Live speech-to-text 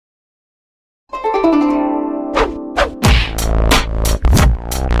Hello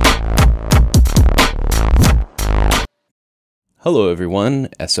everyone,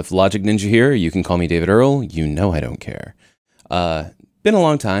 sflogicninja here. You can call me David Earl. You know I don't care. Been a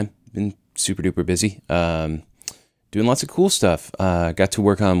long time. Been super duper busy. Doing lots of cool stuff. Got to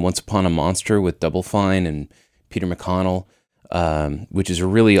work on Once Upon a Monster with Double Fine and Peter McConnell, which is a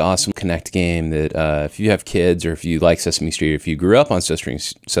really awesome Connect game that if you have kids or if you like Sesame Street, or if you grew up on Sesame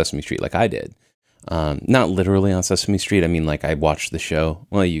Street like I did, not literally on Sesame Street, I mean like I watched the show.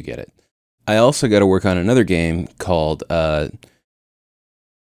 Well, you get it. I also got to work on another game called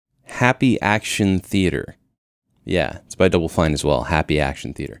Happy Action Theater. Yeah, it's by Double Fine as well. Happy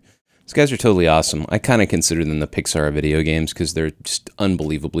Action Theater. These guys are totally awesome. I kind of consider them the Pixar of video games because they're just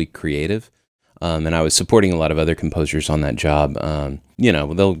unbelievably creative. And I was supporting a lot of other composers on that job. You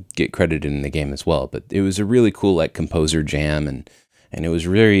know, they'll get credited in the game as well. But it was a really cool like composer jam, and it was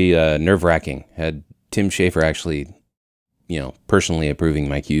very nerve-wracking. Had Tim Schafer actually, you know, personally approving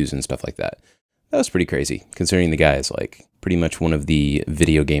my cues and stuff like that. That was pretty crazy, considering the guy is like pretty much one of the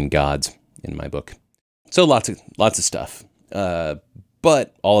video game gods in my book. So lots of stuff.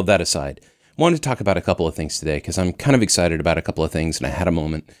 But all of that aside, I wanted to talk about a couple of things today because I'm kind of excited about a couple of things and I had a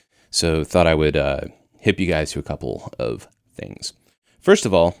moment. So thought I would hip you guys to a couple of things. First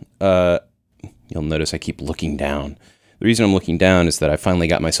of all, you'll notice I keep looking down. The reason I'm looking down is that I finally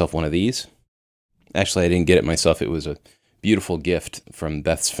got myself one of these. Actually, I didn't get it myself. It was a beautiful gift from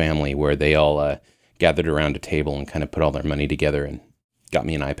Beth's family where they all gathered around a table and kind of put all their money together and got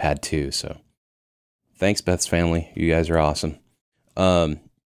me an iPad too. So thanks, Beth's family. You guys are awesome. But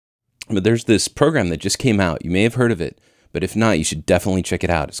there's this program that just came out. You may have heard of it, but if not, you should definitely check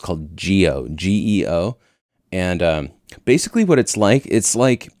it out. It's called Geo, G-E-O. And basically what it's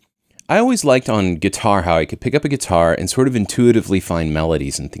like I always liked on guitar how I could pick up a guitar and sort of intuitively find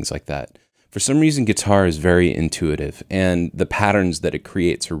melodies and things like that. For some reason, guitar is very intuitive, and the patterns that it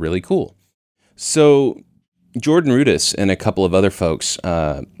creates are really cool. So Jordan Rudess and a couple of other folks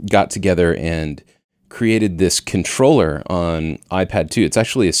got together and created this controller on iPad 2. It's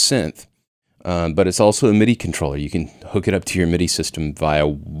actually a synth, but it's also a MIDI controller. You can hook it up to your MIDI system via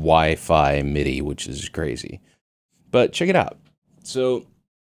Wi-Fi MIDI, which is crazy. But check it out. So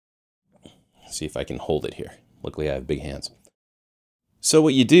let's see if I can hold it here. Luckily, I have big hands. So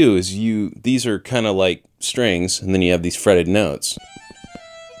what you do is these are kind of like strings, and then you have these fretted notes.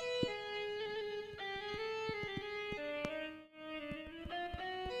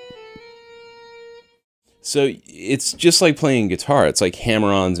 So it's just like playing guitar. It's like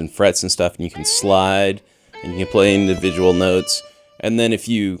hammer-ons and frets and stuff, and you can slide, and you can play individual notes. And then if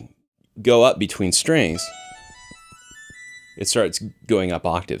you go up between strings, it starts going up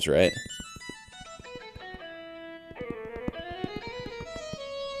octaves, right?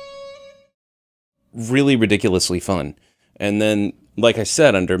 Really ridiculously fun. And then, like I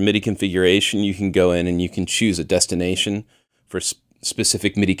said, under MIDI configuration, you can go in and you can choose a destination for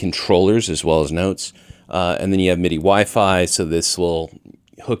specific MIDI controllers as well as notes. And then you have MIDI Wi-Fi, so this will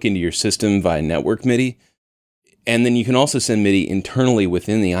hook into your system via network MIDI. And then you can also send MIDI internally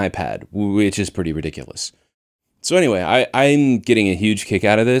within the iPad, which is pretty ridiculous. So anyway, I'm getting a huge kick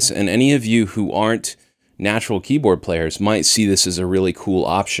out of this, and any of you who aren't natural keyboard players might see this as a really cool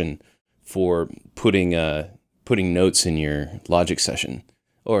option for putting notes in your Logic session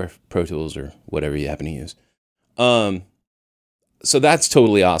or Pro Tools or whatever you happen to use. So that's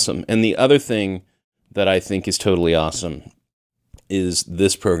totally awesome. And the other thing that I think is totally awesome is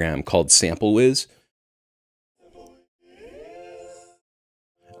this program called SampleWiz.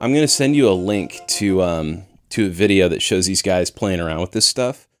 I'm going to send you a link to a video that shows these guys playing around with this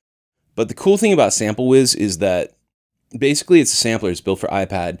stuff. But the cool thing about SampleWiz is that basically it's a sampler. It's built for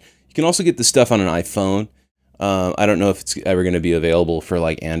iPad. You can also get this stuff on an iPhone. I don't know if it's ever going to be available for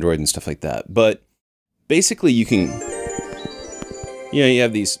like Android and stuff like that. But basically you can, you know, you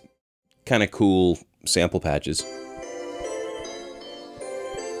have these kind of cool sample patches.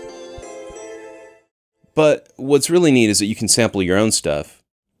 But what's really neat is that you can sample your own stuff.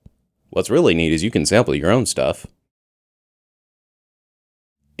 What's really neat is you can sample your own stuff.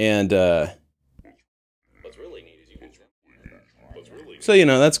 And so, you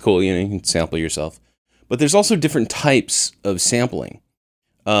know, that's cool. You know, you can sample yourself. But there's also different types of sampling.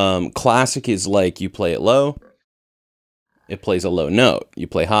 Classic is like you play it low. It plays a low note. You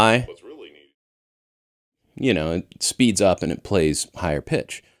play high. You know, it speeds up and it plays higher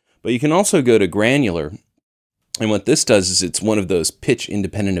pitch. But you can also go to granular. And what this does is it's one of those pitch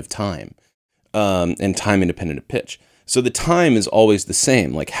independent of time. And time independent of pitch. So the time is always the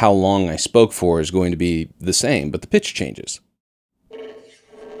same. Like how long I spoke for is going to be the same. But the pitch changes.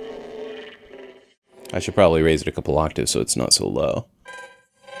 I should probably raise it a couple octaves so it's not so low.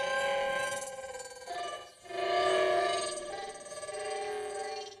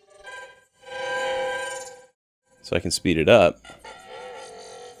 So I can speed it up.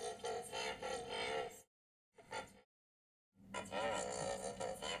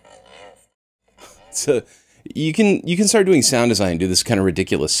 So you can start doing sound design, do this kind of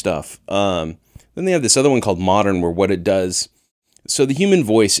ridiculous stuff. Then they have this other one called Modern, where what it does. So the human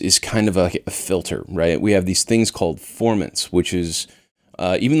voice is kind of a filter, right? We have these things called formants, which is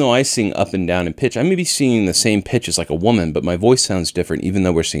even though I sing up and down in pitch, I may be singing the same pitch as like a woman, but my voice sounds different, even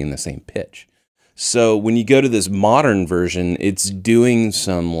though we're singing the same pitch. So when you go to this modern version, it's doing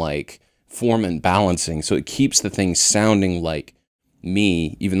some like formant balancing, so it keeps the thing sounding like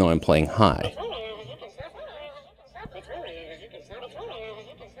me, even though I'm playing high.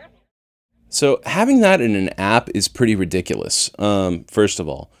 So having that in an app is pretty ridiculous, first of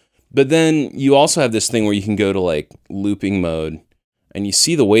all. But then you also have this thing where you can go to like looping mode and you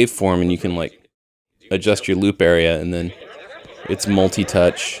see the waveform and you can like adjust your loop area, and then it's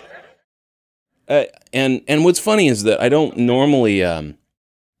multi-touch. And what's funny is that I don't normally,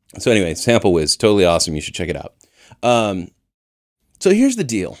 so anyway, Sample Wiz, totally awesome. You should check it out. So here's the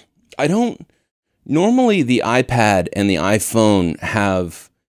deal. Normally the iPad and the iPhone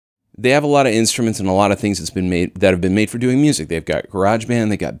they have a lot of instruments and a lot of things that have been made for doing music. They've got GarageBand,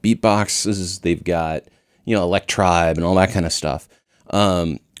 they've got beatboxes, they've got, Electribe and all that kind of stuff.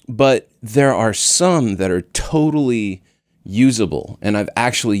 But there are some that are totally usable, and I've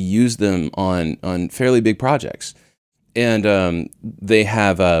actually used them on fairly big projects. And they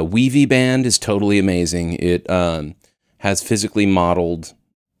have Weavy Band is totally amazing. It has physically modeled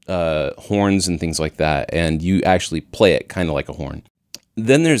horns and things like that, and you actually play it kind of like a horn.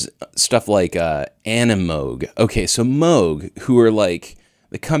 Then there's stuff like Animoog. Okay, so Moog, who are like,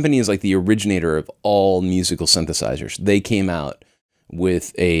 the company is like the originator of all musical synthesizers. They came out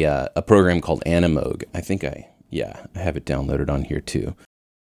with a program called Animoog. I think I have it downloaded on here too.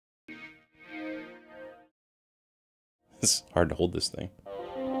 It's hard to hold this thing.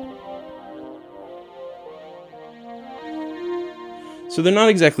 So they're not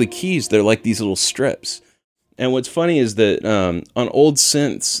exactly keys, they're like these little strips. And what's funny is that on old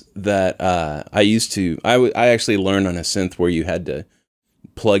synths that I actually learned on a synth where you had to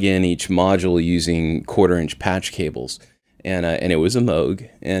plug in each module using 1/4-inch patch cables. And it was a Moog,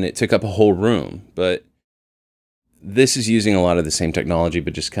 and it took up a whole room. But this is using a lot of the same technology,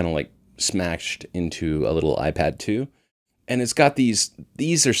 but just kind of like smashed into a little iPad 2. And it's got these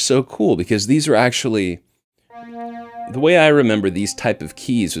are so cool because these are actually, the way I remember these type of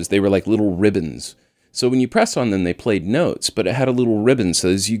keys was they were like little ribbons. So when you press on them, they played notes, but it had a little ribbon. So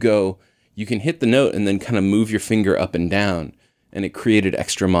as you go, you can hit the note and then kind of move your finger up and down, and it created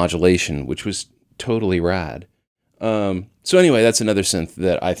extra modulation, which was totally rad. So anyway, that's another synth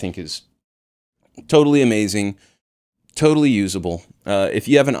that I think is totally amazing, totally usable. If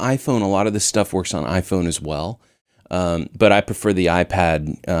you have an iPhone, a lot of this stuff works on iPhone as well. But I prefer the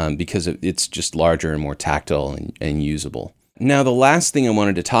iPad because it's just larger and more tactile and usable. Now, the last thing I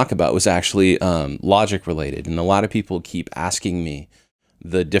wanted to talk about was actually logic related. And a lot of people keep asking me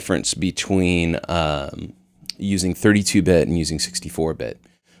the difference between using 32-bit and using 64-bit.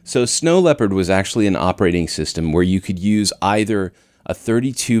 So Snow Leopard was actually an operating system where you could use either a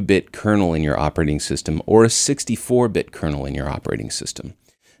 32-bit kernel in your operating system or a 64-bit kernel in your operating system.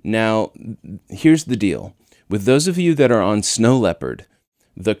 Now, here's the deal. With those of you that are on Snow Leopard,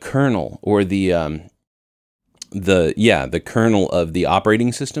 the kernel or the kernel of the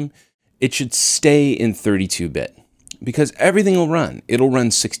operating system, it should stay in 32-bit because everything will run. It'll run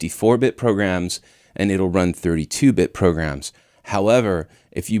 64-bit programs and it'll run 32-bit programs. However,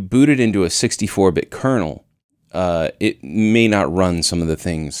 if you boot it into a 64-bit kernel, it may not run some of the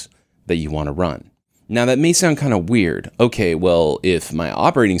things that you want to run. Now, that may sound kind of weird. Okay, well, if my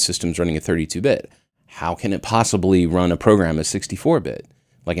operating system's running a 32-bit, how can it possibly run a program as 64-bit,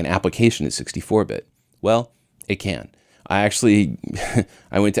 like an application as 64-bit? Well, it can. I actually,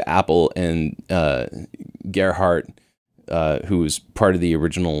 I went to Apple and Gerhardt, who was part of the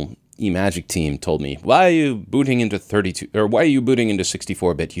original eMagic team, told me, why are you booting into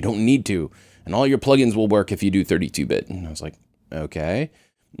 64-bit? You don't need to. And all your plugins will work if you do 32-bit. And I was like, okay.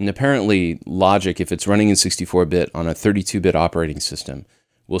 And apparently Logic, if it's running in 64-bit on a 32-bit operating system,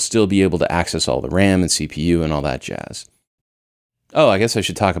 will still be able to access all the RAM and CPU and all that jazz. Oh, I guess I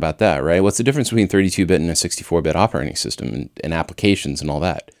should talk about that, right? What's the difference between 32-bit and a 64-bit operating system and applications and all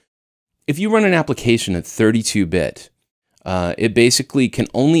that? If you run an application at 32-bit, it basically can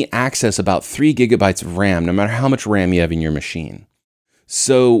only access about 3 gigabytes of RAM, no matter how much RAM you have in your machine.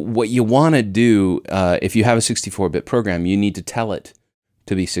 So what you want to do, if you have a 64-bit program, you need to tell it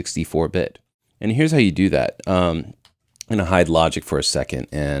to be 64-bit. And here's how you do that. I'm going to hide Logic for a second,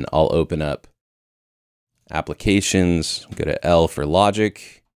 and I'll open up Applications, go to L for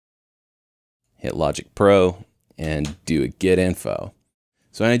Logic, hit Logic Pro, and do a Get Info.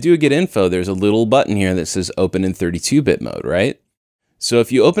 So when I do a Get Info, there's a little button here that says Open in 32-bit mode, right? So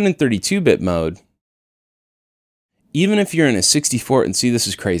if you open in 32-bit mode, even if you're in a 64, and see, this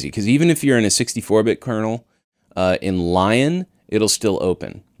is crazy, because even if you're in a 64-bit kernel, in Lion, it'll still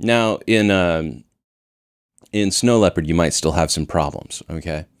open. Now, in Snow Leopard, you might still have some problems,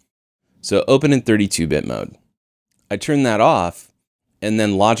 okay? So open in 32-bit mode. I turn that off, and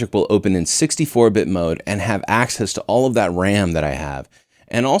then Logic will open in 64-bit mode and have access to all of that RAM that I have.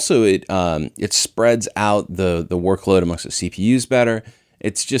 And also, it spreads out the workload amongst the CPUs better.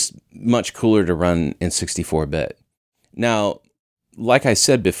 It's just much cooler to run in 64-bit. Now, like I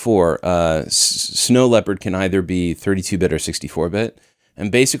said before, Snow Leopard can either be 32-bit or 64-bit. And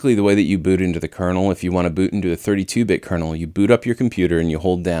basically the way that you boot into the kernel, if you want to boot into a 32-bit kernel, you boot up your computer and you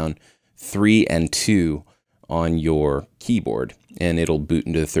hold down 3 and 2 on your keyboard, and it'll boot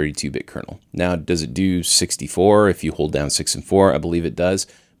into the 32-bit kernel. Now, does it do 64 if you hold down 6 and 4? I believe it does.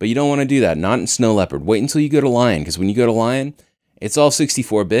 But you don't want to do that. Not in Snow Leopard. Wait until you go to Lion, because when you go to Lion, it's all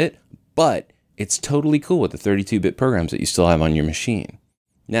 64-bit, but it's totally cool with the 32-bit programs that you still have on your machine.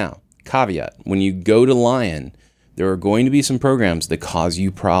 Now, caveat, when you go to Lion, there are going to be some programs that cause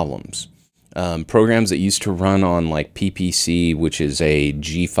you problems. Programs that used to run on like PPC, which is a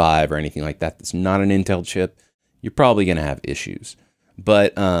G5 or anything like that, that's not an Intel chip, you're probably going to have issues.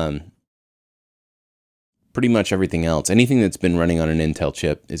 But pretty much everything else, anything that's been running on an Intel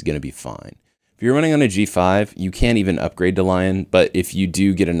chip is going to be fine. If you're running on a G5, you can't even upgrade to Lion, but if you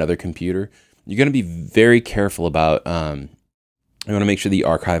do get another computer, you're going to be very careful about, you want to make sure that you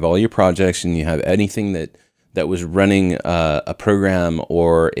archive all your projects and you have anything that was running a program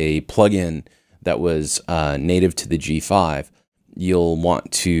or a plugin that was native to the G5. You'll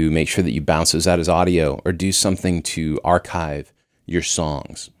want to make sure that you bounce those out as audio or do something to archive your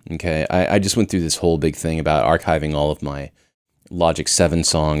songs. Okay, I just went through this whole big thing about archiving all of my Logic 7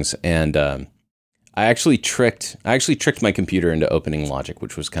 songs, and I actually tricked my computer into opening Logic,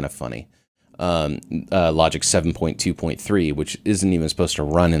 which was kind of funny. Logic 7.2.3, which isn't even supposed to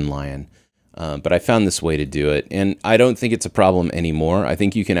run in Lion. But I found this way to do it, and I don't think it's a problem anymore. I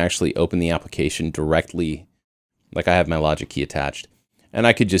think you can actually open the application directly, like I have my Logic key attached, and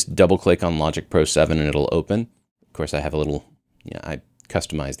I could just double click on Logic Pro 7 and it'll open. Of course, I have a little, I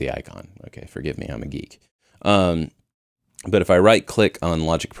customized the icon. Okay, forgive me, I'm a geek. But if I right click on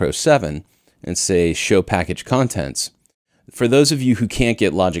Logic Pro 7 and say Show Package Contents, for those of you who can't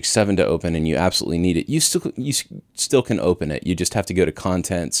get Logic 7 to open and you absolutely need it, you still can open it. You just have to go to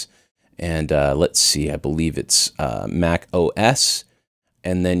Contents, and let's see, I believe it's Mac OS,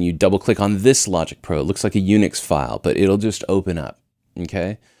 and then you double click on this Logic Pro. It looks like a Unix file, but it'll just open up,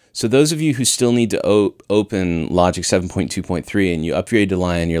 okay? So those of you who still need to open Logic 7.2.3 and you upgrade to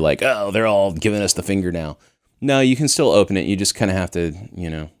Lion, you're like, oh, they're all giving us the finger now. No, you can still open it. You just kind of have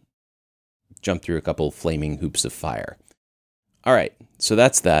to, jump through a couple flaming hoops of fire. All right, so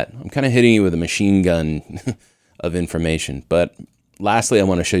that's that. I'm kind of hitting you with a machine gun of information, but lastly, I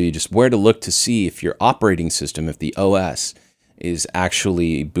want to show you just where to look to see if your operating system, if the OS is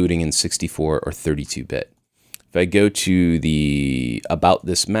actually booting in 64 or 32-bit. If I go to the About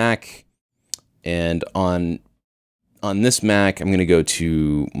This Mac, and on this Mac, I'm going to go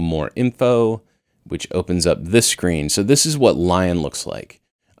to More Info, which opens up this screen. So this is what Lion looks like.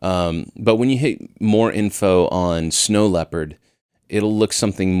 But when you hit More Info on Snow Leopard, it'll look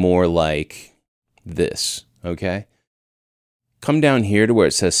something more like this, okay? Come down here to where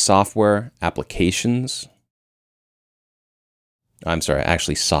it says Software Applications. I'm sorry,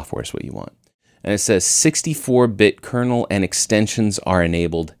 actually software is what you want. And it says 64-bit kernel and extensions are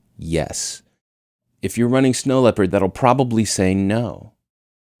enabled, yes. If you're running Snow Leopard, that'll probably say no.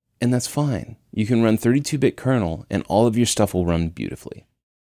 And that's fine. You can run 32-bit kernel and all of your stuff will run beautifully.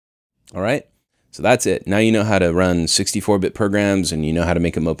 All right? So that's it. Now you know how to run 64-bit programs and you know how to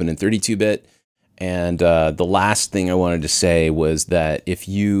make them open in 32-bit. And the last thing I wanted to say was that if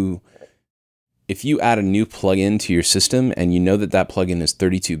you add a new plugin to your system and you know that that plugin is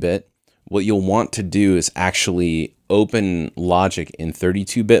 32-bit, what you'll want to do is actually open Logic in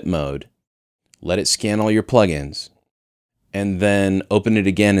 32-bit mode, let it scan all your plugins, and then open it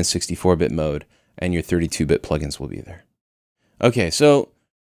again in 64-bit mode, and your 32-bit plugins will be there. Okay, so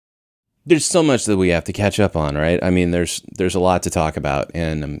there's so much that we have to catch up on, right? I mean, there's a lot to talk about,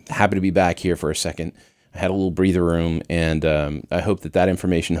 and I'm happy to be back here for a second. I had a little breather room, and I hope that that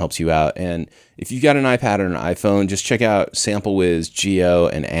information helps you out. And if you've got an iPad or an iPhone, just check out SampleWiz, Geo,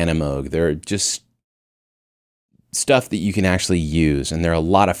 and Animoog. They're just stuff that you can actually use, and they're a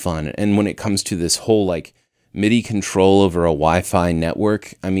lot of fun. And when it comes to this whole like MIDI control over a Wi-Fi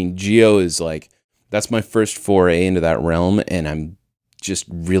network, I mean, Geo is like, that's my first foray into that realm, and I'm just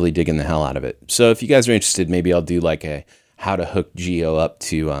really digging the hell out of it. So if you guys are interested, maybe I'll do like a how to hook Geo up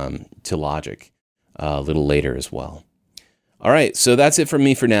to Logic a little later as well. All right, so that's it from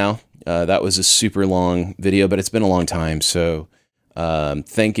me for now. That was a super long video, but it's been a long time. So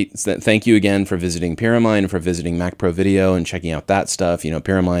thank you again for visiting Pyramind, for visiting Mac Pro Video and checking out that stuff. You know,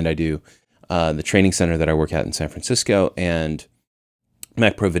 Pyramind, I do the training center that I work at in San Francisco, and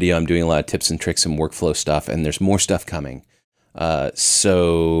Mac Pro Video, I'm doing a lot of tips and tricks and workflow stuff, and there's more stuff coming.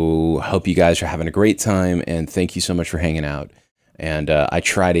 So hope you guys are having a great time, and thank you so much for hanging out. And I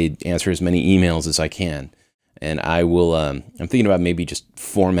try to answer as many emails as I can. And I will, I'm thinking about maybe just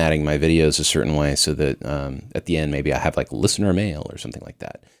formatting my videos a certain way so that at the end, maybe I have like listener mail or something like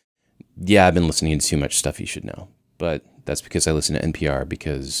that. Yeah, I've been listening to too much stuff you should know, but that's because I listen to NPR,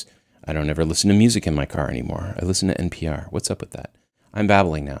 because I don't ever listen to music in my car anymore. I listen to NPR. What's up with that? I'm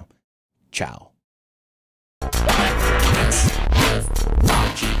babbling now. Ciao.